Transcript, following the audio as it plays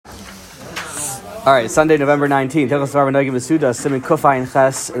All right, Sunday, November 19th. Hilchos Dvarim, Hannohagim, Besa'uda, Siman Kufay and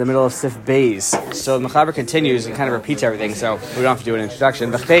Ches in the middle of Sif Beis. So the Mechaber continues and kind of repeats everything, so we don't have to do an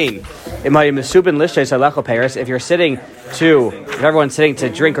introduction. If you're sitting if everyone's sitting to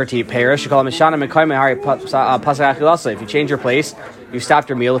drink or to eat Paris, if you change your place, you stopped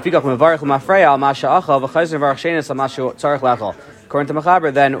your meal. According to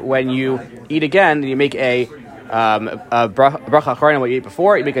Mechaber, then when you eat again, you make a bracha acharona on what you ate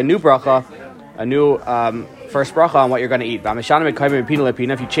before, you make a new bracha, a new first bracha on what you're going to eat.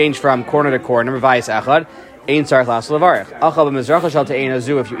 If you change from corner to corner, if you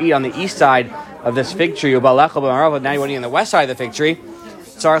eat on the east side of this fig tree, now you want to eat on the west side of the fig tree,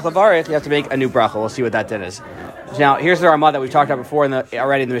 you have to make a new bracha. We'll see what that din is. Now, here's the Ramah that we've talked about before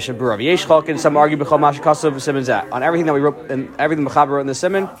already in the Mishnah Berurah. Some argue on everything that we wrote and everything Mechaber wrote in the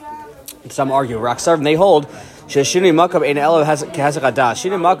Siman. Some argue and they hold Shini Makom ein elo kehesek hadas.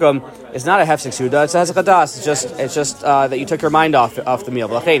 Shini Makom is not a hefsek suda; it's a hesek hadas. It's just that you took your mind off the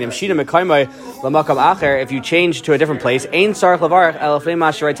meal. If you change to a different place, ein tzarich levarich elo lefnei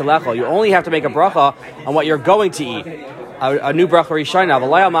ma she'reit telechol. You only have to make a bracha on what you're going to eat, a new bracha rishona.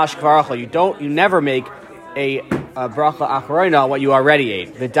 V'layal mash kvarachol. You never make a bracha acharona on what you already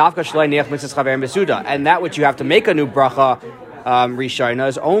ate. V'davka shloi neach mitzvos chaverim besa'uda. And that which you have to make a new bracha rishona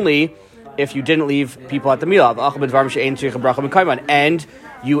is only if you didn't leave people at the meal, and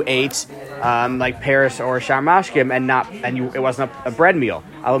you ate like Paris or Shar Mashkim, and it wasn't a bread meal.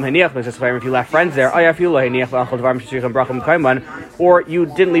 If you left friends there, or you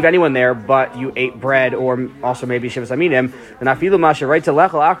didn't leave anyone there, but you ate bread or also maybe shivas aminim,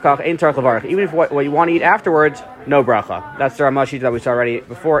 even if what you want to eat afterwards, no bracha. That's the Ramah that we saw already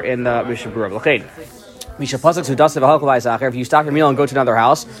before in the Mishnah Berurah. If you stop your meal and go to another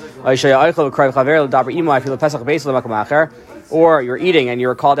house, or you're eating and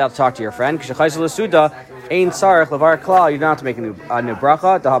you're called out to talk to your friend, you don't have to make a new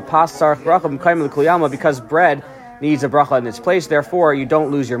bracha, because bread needs a bracha in its place. Therefore, you don't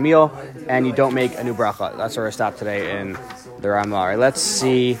lose your meal and you don't make a new bracha. That's where I stop today in the Ramah. All right, let's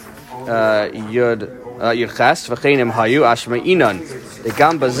see Yud Ches v'cheinim hayu ashma inon.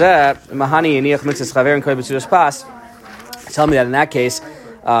 Tell me that in that case,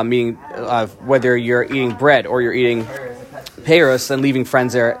 meaning whether you're eating bread or you're eating peiros, then leaving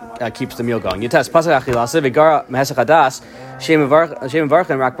friends there keeps the meal going.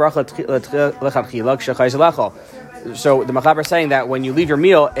 So the Mechaber is saying that when you leave your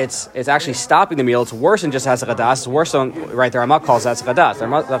meal, it's actually stopping the meal. It's worse than just hesek hadas. It's worse than right there. Ramah calls hesek hadas. The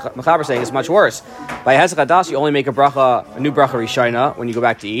Mechaber is saying it's much worse. By hesek hadas, you only make a new bracha rishona when you go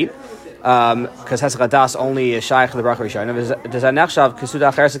back to eat, because hesek hadas only is shaykh to the bracha rishona. Does that nechshav kesuda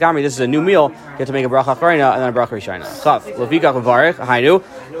acheres gamri? This is a new meal. You have to make a bracha acharona and then a bracha rishona. Chav levikach levarich hainu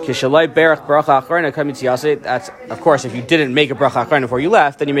kishalei berach bracha acharona kamitziyase. That's of course if you didn't make a bracha acharona before you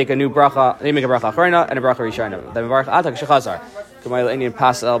left, then you make a new bracha. Then you make a bracha acharona and a bracha rishona. Then varich atak shechazar. Kamayil Indian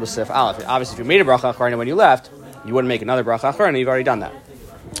pas el b'sif aleph. Obviously, if you made a bracha acharona when you left, you wouldn't make another bracha acharona. You've already done that.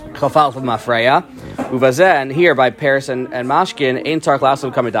 Chafal from Mafreya, Uvazeh, and here by Paris and Mashkin, Ein Tzarich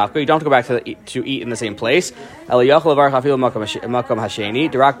L'Asav Kamidafka. You don't have to go back to eat in the same place. Eliyachol Levarch Afil Makam Hasheni.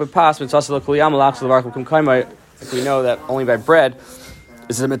 Dirak B'Pas Mitzvah L'Kuliyam L'Achs Levarch L'Kum Kaimai. If we know that only by bread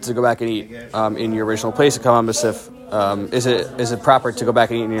is it meant to go back and eat in your original place. Kamam B'Sif. Is it proper to go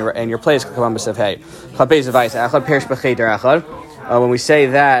back and eat in your place? Kamam B'Sif. Hey, Chabez Avais Achad Perish B'Cheder Achad. When we say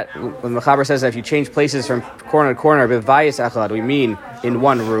that, when Mechaber says that if you change places from corner to corner, we mean in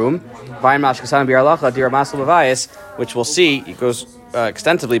one room, which we'll see, it goes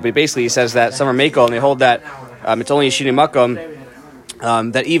extensively, but basically he says that some are Mako, and they hold that it's only a Shini Makom,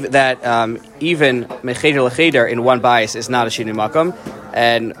 that even Mecheder Lecheder in one bias is not a Shini Makom,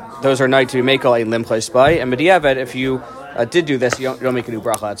 and those are night to be Mako a Limchai Spy, and Medievad, if you did do this, you don't make a new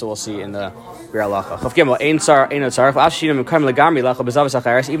bracha. That's what we'll see in the even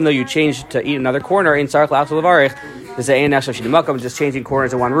though you change to eat another corner, just changing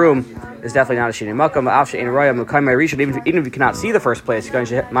corners in one room is definitely not a shini makam. Even if you cannot see the first place,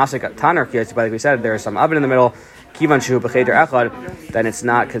 like we said, there is some oven in the middle, then it's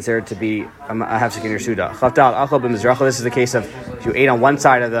not considered to be a hefsek in your suda. This is the case of if you ate on one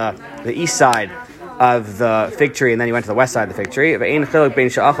side of the east side of the fig tree, and then you went to the west side of the fig tree. But it doesn't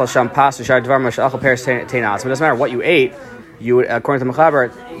matter what you ate. According to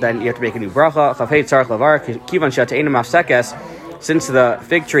Mechaber, then you have to make a new bracha. Since the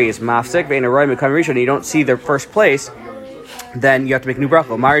fig tree is mafsek, and you don't see the first place, then you have to make a new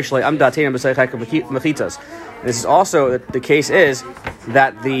bracha. This is also the case is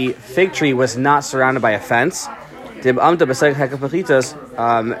that the fig tree was not surrounded by a fence. Because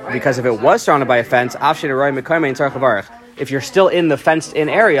if it was surrounded by a fence, if you're still in the fenced-in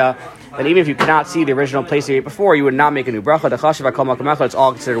area, then even if you cannot see the original place you ate before, you would not make a new bracha. It's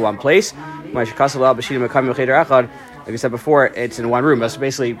all considered one place. Like I said before, it's in one room. That's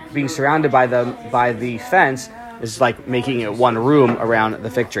basically being surrounded by the fence is like making it one room around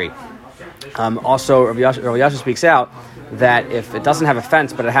the fig tree. Also, Rabbi Yasha speaks out that if it doesn't have a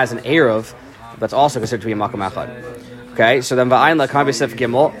fence but it has an eruv, that's also considered to be a makom echad. Okay, so then va'ayin le'kan b'sif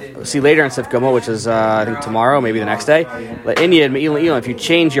gimel. We'll see later in sif gimel, which is I think tomorrow, maybe the next day. Le'inyan me'il le'il. If you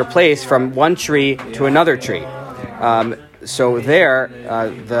change your place from one tree to another tree, so there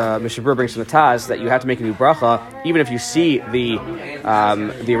the Mishabur brings from the Taz that you have to make a new bracha, even if you see the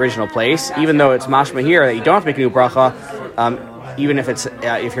original place, even though it's mashma here that you don't have to make a new bracha, even if it's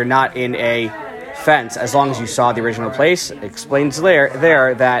if you're not in a fence, as long as you saw the original place. It explains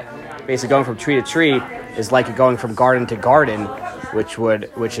there that basically going from tree to tree is like going from garden to garden, which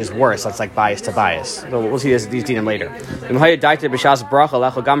is worse. That's like bias to bias. So we'll see these dinim later. And let's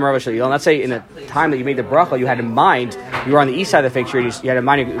say in the time that you made the bracha, you had in mind you were on the east side of the fig tree. You had in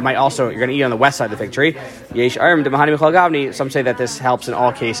mind you're going to eat on the west side of the fig tree. Some say that this helps in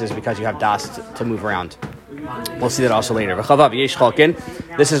all cases because you have das to move around. We'll see that also later.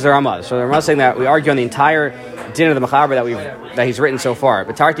 This is the Ramah. So the Ramah is saying that we argue on the entire din of the Mechaber that he's written so far.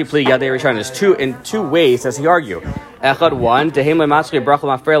 But Tarti Pli Yadei Rishon is two ways does he argue. Echad one,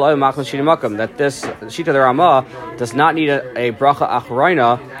 that this sheet of the Ramah does not need a bracha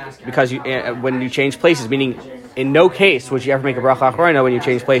achroina because when you change places, meaning in no case would you ever make a bracha achroina when you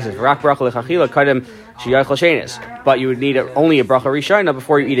change places. But you would need only a bracha rishona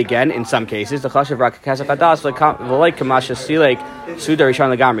before you eat again. In some cases, it's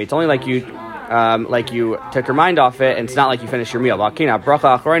only like you took your mind off it, and it's not like you finished your meal. So new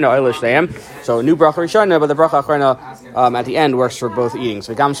bracha rishona, but the bracha achrona at the end works for both eating.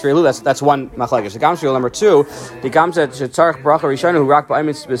 So that's one machlekes. Number two, the gamza shetzarich bracha rishona who rak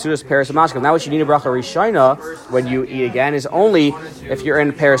ba'amitz besudas paris amashkim. Now, what you need a bracha rishona when you eat again is only if you're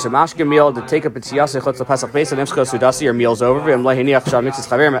in paris amashkim meal to take up tziyas echutz lepesach beis and nimschos sudasi. Your meal's over.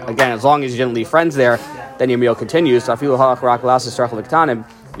 Again, as long as you didn't leave friends there, then your meal continues. So if you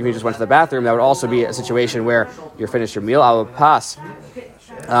just went to the bathroom, that would also be a situation where you're finished your meal. I will pass. The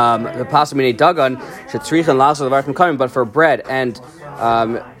pasamine dagan shetzrichan laso the from coming, but for bread and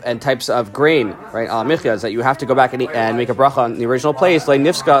types of grain, right? Al-michya is that you have to go back and make a bracha on the original place. Like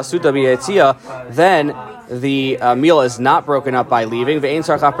nifska suta b'yetzia, then the meal is not broken up by leaving. Ve'ein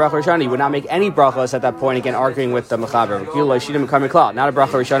sarchaf bracha rishana. You would not make any brachas at that point. Again, arguing with the mechaber. Not a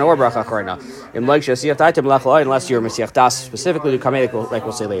bracha rishana or bracha achrona. Unless you're mesiach das specifically to kamei, like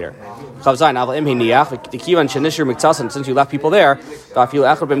we'll say later. Since you left people there,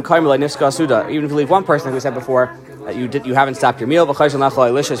 even if you leave one person, like we said before, you haven't stopped your meal. And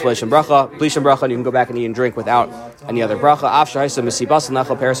you can go back and eat and drink without any other bracha.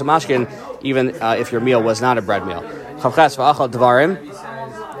 Even if your meal was not a bread meal.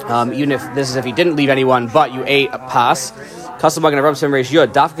 Even if this is if you didn't leave anyone, but you ate a pas. You have to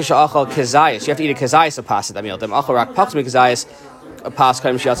eat a kezayis a pas at that meal.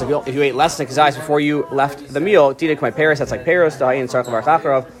 If you ate less than a kezayis before you left the meal, that's like peros,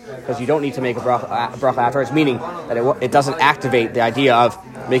 because you don't need to make a bracha afterwards, meaning that it doesn't activate the idea of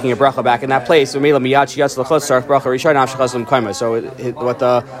making a bracha back in that place. So what the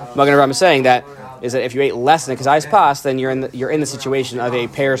Magen Avraham is saying is that if you ate less than a kezayis pas, then you're in the situation of a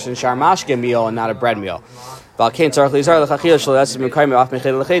peros and shar mashke meal and not a bread meal. In that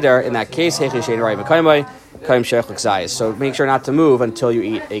case, so make sure not to move until you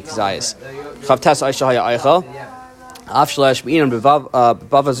eat a kezayis.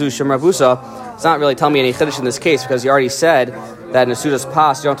 It's not really telling me any chiddush in this case because you already said that in a sudas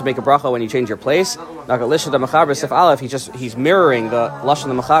pas you don't have to make a bracha when you change your place. He's mirroring the lashon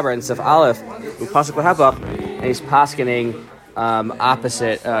the mechaber in sif aleph, and he's paskening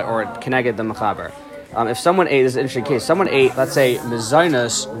opposite or keneged the mechaber. If someone ate, this is an interesting case. Someone ate, let's say,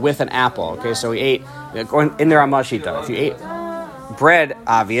 mezainos with an apple. Okay, so he ate going in their amashita. If you ate bread,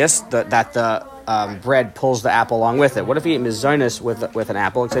 obvious that the bread pulls the apple along with it. What if you eat mezainos with an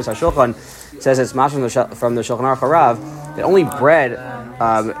apple? It says Hashulchan says it's mash from the Shulchan Aruch Harav that only bread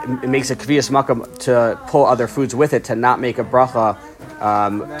it makes a kviyas makam to pull other foods with it to not make a bracha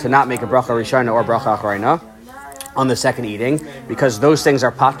rishona or bracha achrona on the second eating, because those things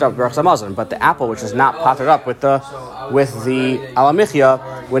are popped up brachas hamazon, but the apple, which is not potted up with the alamichya,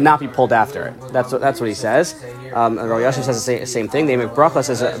 would not be pulled after it. That's what he says. And Rav Yashin says the same thing. They make brachas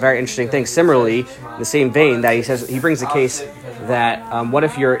as a very interesting thing. Similarly, in the same vein, that he brings the case that what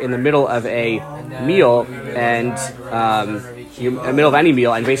if you're in the middle of a meal and you're in the middle of any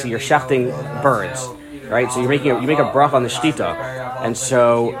meal and basically you're shechting birds, right? So you make a bracha on the shtita, and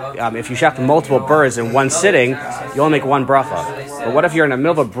so if you shecht multiple birds in one sitting, you only make one bracha. But what if you're in the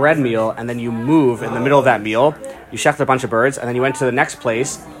middle of a bread meal and then you move in the middle of that meal, you shecht a bunch of birds, and then you went to the next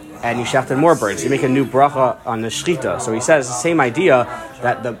place and you shechted more birds? You make a new bracha on the shtita. So he says the same idea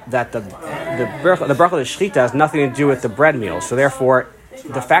that the bracha of the shtita has nothing to do with the bread meal. So therefore,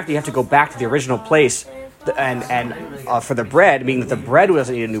 the fact that you have to go back to the original place and for the bread, meaning that the bread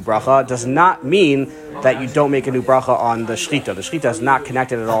doesn't need a new bracha, does not mean that you don't make a new bracha on the shechita. The shechita is not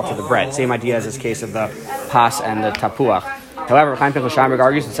connected at all to the bread. Same idea as this case of the pas and the tapuach. However, Chaim Pinchas Shamberg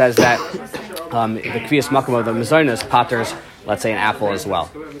argues and says that the kviyas makom of the mezonos paters, let's say, an apple as well.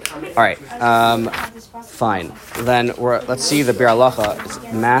 All right, fine. Then let's see the Bir Halacha. It's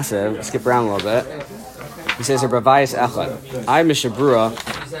massive. Let's skip around a little bit. He says, "Bravayis echad, I mishabrura."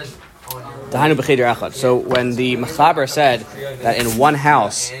 So when the Mechaber said that in one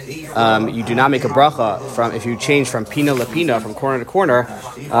house you do not make a bracha if you change from pina to pina, from corner to corner,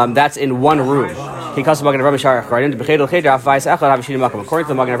 that's in one room. According to the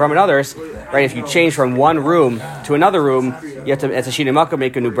Magen Avram and others, right? If you change from one room to another room, you have to, as a Shini Makkah,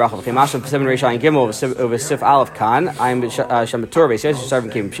 make a new bracha.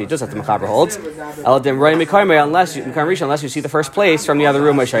 Just as the Mechaber holds, unless you see the first place from the other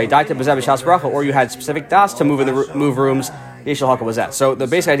room, or you had specific das to move rooms. So the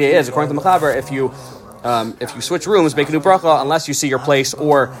basic idea is, according to the Mechaber, if you switch rooms, make a new bracha unless you see your place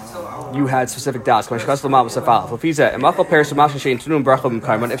or you had specific das. If you ate paris or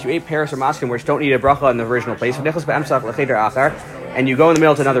maskim which don't need a bracha in the original place, and you go in the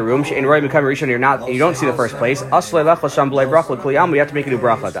middle to another room, you don't see the first place, you have to make a new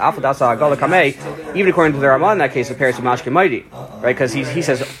bracha. Even according to the Ramah in that case, the paris or mashkim mighty, right? Because he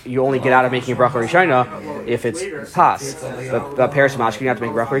says you only get out of making a bracha rishona if it's pas. But paris or mashkim, you have to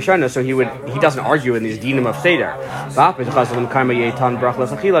make a bracha rishona. So he doesn't argue in these dinim of seder.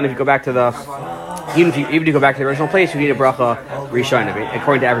 And if you go back to even if you go back to the original place, you need a bracha rishona,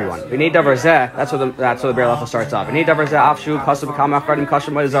 according to everyone. That's what the Bir Halacha starts off.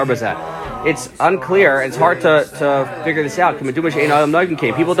 It's unclear. It's hard to figure this out.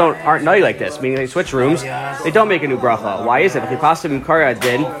 People aren't nutty like this, meaning they switch rooms. They don't make a new bracha. Why is it? It's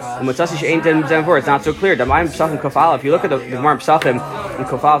not so clear. If you look at the Gemara Pesachim in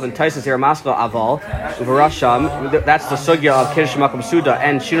Kofal and Taisus Iramaskel Aval, that's the sugya of Kiddush Makom Suda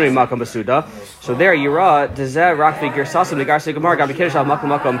and Shinui Makom Suda. So there, Yira Dezeh Rakvi Girsasim the Garsa Gemara Gabi Kiddush Al Makom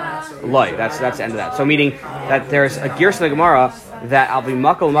Makom Loy. That's the end of that. So meaning that there's a Girsa in the Gemara that I'll be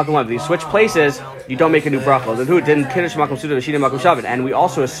Makom Makom Loy. If you switch places, you don't make a new bracha. The who didn't Kiddush Makom Suda Shinui Makom Shavin, and we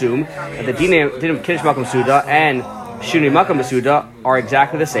also assume that the didn't Kiddush Makom Suda and Shinui Makom Suda are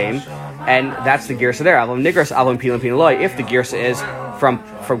exactly the same, and that's the Girsa there. Avlam Nigras Avlam Pilan Pilan Loy. If the Girsa is from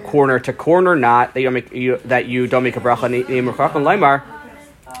corner to corner, not that you don't make a bracha.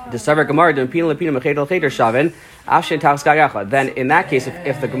 Then in that case,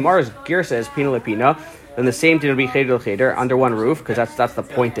 if the Gemara's girsa is pina lepina, then the same didn't be cheder cheder under one roof, because that's the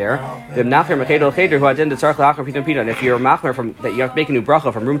point there. The nachmer cheder cheder who hadn't tzarich la'achar pina pina. And if you're machmer from that, you have to make a new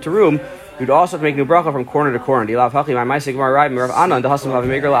bracha from room to room. You'd also have to make a new bracha from corner to corner. The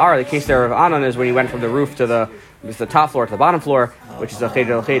case there of Anan is when you went from the roof to the top floor to the bottom floor, which is a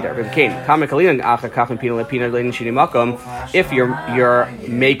cheder cheder. If you're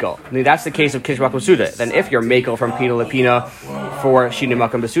makel, I mean, that's the case of Kiddush Makom Suda. Then if you're makel from pina lepina for Shinui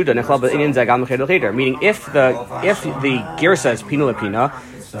Makom Besuda, meaning if the girsa is pina lepina,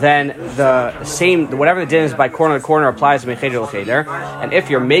 then the same, whatever the din is by corner to corner applies to Mecheder L'Cheder. And if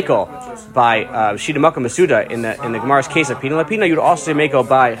you're Makel by Shida Makom Besuda in the Gemara's case of Pina Lapina, you'd also Makel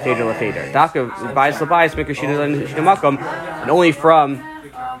by Cheder L'Cheder. Dafka Bayis L'Bayis Maker Shida Makom, and only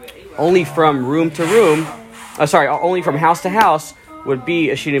from room to room, only from house to house would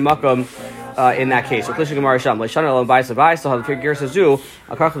be a Shida Makom in that case. So Klishim Gemara Sham Leishana Elam Bayis L'Bayis so the figure Sazu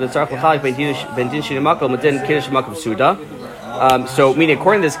Akarach the Tzarech L'Chalik Ben Din Shida Makom Medin Kiddush Makom Suda. So, meaning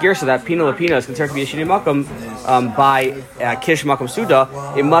according to this girsa that Pina Lapina is considered to be a Shinui Makom by Kiddush Makom Suda,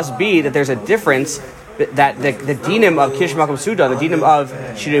 it must be that there's a difference that the dinim of Kiddush Makom Suda and the dinim of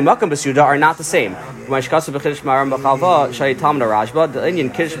Shinui Makom Besuda are not the same. But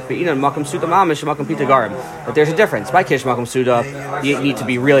there's a difference. By Kiddush Makom Suda, you need to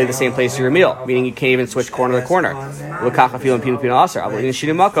be really the same place for your meal, meaning you can't even switch corner to corner. For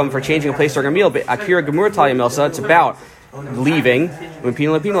changing a place during a meal, but Akira Gemur Talia Milsa, it's about leaving when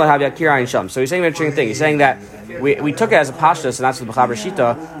Pina Lapina have Yakira and Sham. So he's saying an interesting thing. He's saying that we took it as a pashtus, and that's the Mechaber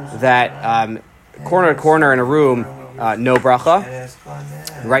Shita, that corner to corner in a room no bracha.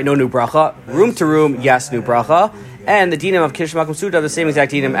 Right, no new bracha. Room to room, yes, new bracha. And the dinam of Kiddush Makom Suda, the same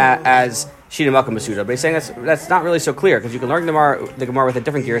exact dinam as Shina Makom Suda. But he's saying that's not really so clear, because you can learn the Gemara with a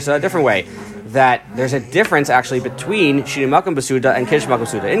different girsa, a different way. That there's a difference actually between Shina Makom Suda and Kiddush Makom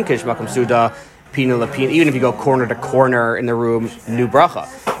Suda. In Kiddush Makom Suda, Pina Lapina, even if you go corner to corner in the room, new bracha.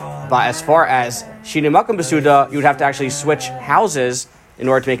 But as far as Shina Makom Suda, you would have to actually switch houses in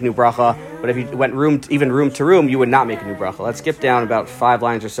order to make a new bracha. But if you went room to room, you would not make a new bracha. Let's skip down about 5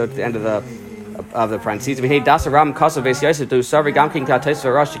 lines or so to the end of the parentheses. It seems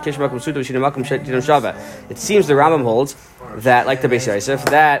the Rambam holds that, like the Beis Yosef,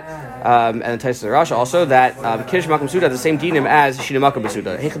 that and the Taisus Rosh also, that Kiddush Makom Suda has the same dinim as Shina Makom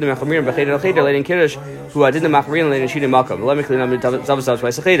Suda. Who did the Machmirin later Shina Makom.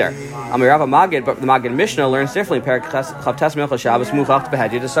 Amirava Magid, but the Magid Mishnah learns differently. Perak Chavtes Melchel Shabbos Muchach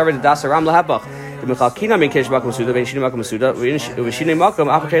Behedya the Sarva the Das Aram Lahapach. The Mechalkina min Kiddush Makom Suda, ben Shina Makom Suda, Shina Makom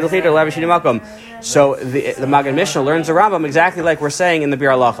Apachet Cheder Lav Shina Makom. So the Magid Mishnah learns the Rambam exactly like we're saying in the Bir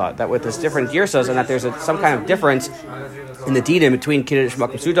Halacha, that with this different girsas and that there's some kind of difference in the dinim between Kiddush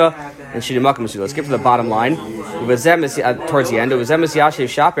Makom Suda and Shina Makom Suda. Let's get to the bottom line. Towards the end, it was Emes Yashiv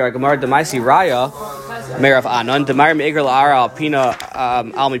Shaper Gemara Demaisi Raya. Mayor of Anon, the Marim Eger La'ara Alpina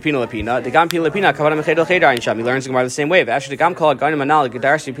Almi Pina Lapina, the Gam Pina Lapina, Kavana Mechedel Cheder Sham. He learns the Gemara the same way. Actually, the Gam called Ganim Manal,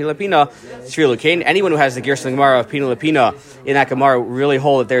 Gedarsi Pina Lapina, Sri Lukain. Anyone who has the Gerson Gemara of Pina Lapina in that Gemara really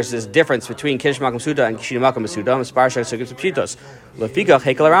hold that there's this difference between Kiddush Makom Suda and Shina Makom Suda, Sparsha Sugis Pshitos. Lefika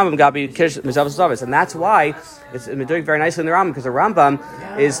Hekel Rambam Gabi Kiddush Mizavas Zavis. And that's why it's doing very nicely in the Rambam, because the Rambam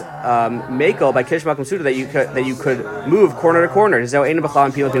is Mako by Kiddush Makom Suda that you could move corner to corner.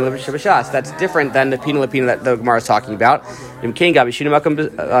 That's different than the Pina Lapina that the Gemara is talking about. By Shina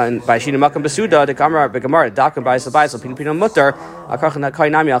Makom Basuda, the Gemara Dakam by Sabai, Pina Pina Mutter,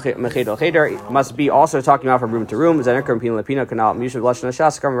 must be also talking about from room to room. Zeneker Pina Lapina Canal Musha Lashon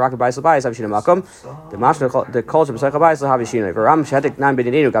Shas, Kam Rock by Sabai, Shina Makom, the Mashna the culture Besaka by Sahavishina, Ram Shadik Nan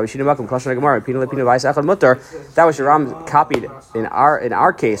Bedinu, Gabishina Makom, Kashna Gemara, Pina Lapina by Sachad Mutter. That was Ram copied in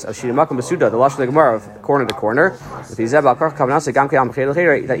our case of Shina Makom Basuda, the Lashon Gemara of corner to corner. With the Zebal Kavanasa Gamke Am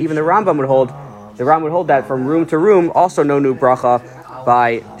Cheder, that even the Rambam would hold. The Ram would hold that from room to room, also no new bracha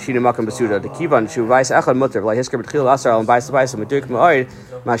by Shina Makom Basuda. The Kivan Shu Vais Echad Mutter, like Hisker Betchil Asar and Vais Vais and Meduk Ma'oid,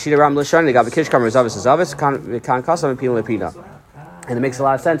 Mashina Ram Lashon, they got the Kish Kamar Zavis Zavis, Kan Kasam and Pina Lapina. And it makes a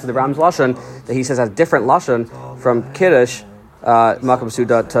lot of sense in the Ram's Lashon that he says has different Lashon from Kiddush Makom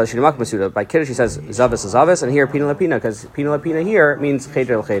Basuda to Shina Makom Basuda. By Kiddush he says Zavis Zavis, and here Pina Lapina, because Pina Lapina here means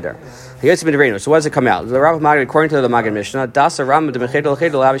Cheder Cheder. So what does it come out? The Rav Magid, according to the Magid Mishnah, Dasa Ram de Cheder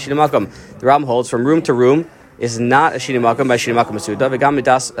Cheder Lav Shina Makom. The Ram holds from room to room is not a Shina Makom by Shina Makom Basuda. V'gam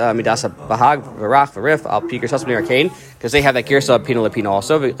midasa bahag v'rach v'rif al pikir sasmini arcane, because they have that girsa of Pina Lapina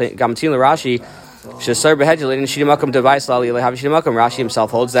also. V'gam tin l'Rashi shesar behedjel in Shina Makom device lali lehav Shina Makom. Rashi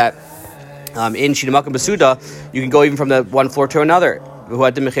himself holds that in Shina Makom Basuda you can go even from the one floor to another. Who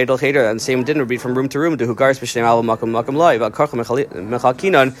had the Mechedel Cheder, and the same didn't read from room to room. The Hugars B'Shnei Al Makom Makom Loi V'Karcha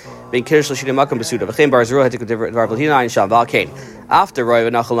Mechalkinon Ben Kiddush L'Shina Makom Basuda V'Chein Bar Zerua Had to Dvar V'Latina and Sham V'Alkein. After Roy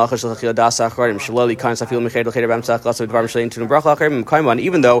V'Nachal Nachash L'Chila Das Achronim Shaloli Kan Safil Mechedel Cheder B'Amsach Lasso Dvar Mishlein Tunum Bracha Achrim Kaiman.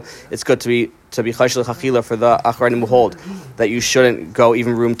 Even though it's good to be Chash L'Chachila for the Achronim who hold that you shouldn't go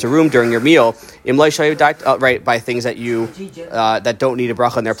even room to room during your meal. Imlai Shayu right by things that you that don't need a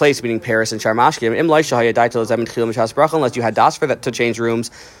bracha in their place, meaning Paris and Sharmashkim. Imlai Shayu Daitel Zemin Chil Mishas Bracha, unless you had das for that to change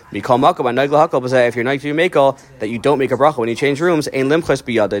rooms. If you're not to be makel, that you don't make a bracha when you change rooms, ein limchas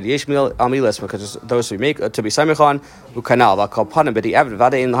biyada yesh mil amilis, because those who make to be samichan ukanal v'kol panim b'di'evet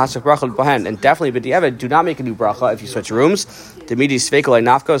v'ada in l'hasach bracha l'bahen, and definitely b'di'evet do not make a new bracha if you switch rooms. Demidi sveikel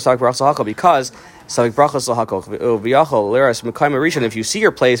nafko savik bracha l'hakol, because savik bracha l'hakol v'yachol liras mekayim rishon. If you see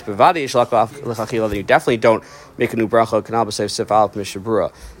your place b'vada yesh l'chachila, then you definitely don't make a new bracha. Kanal b'sev sifal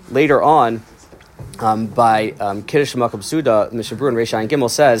mishabura. Later on. By Kiddush Makom Suda, Mishabur and Reisha and Gimel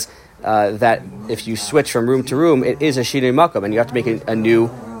says that if you switch from room to room, it is a Shinui Makom, and you have to make a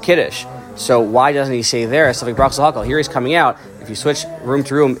new Kiddush. So why doesn't he say there, Savik Brach Zahakal? Here he's coming out, if you switch room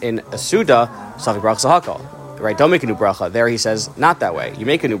to room in a Suda, Savik Brach Zahakal. Right, don't make a new bracha. There he says, not that way. You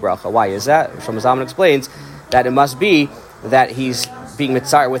make a new bracha. Why is that? Shlomo Zalman explains that it must be that he's being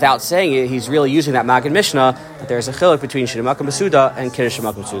mitzar without saying it. He's really using that Magid Mishnah, that there's a chiluk between Shina Makom Basuda and Kiddush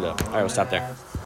Makom Suda. All right, we'll stop there.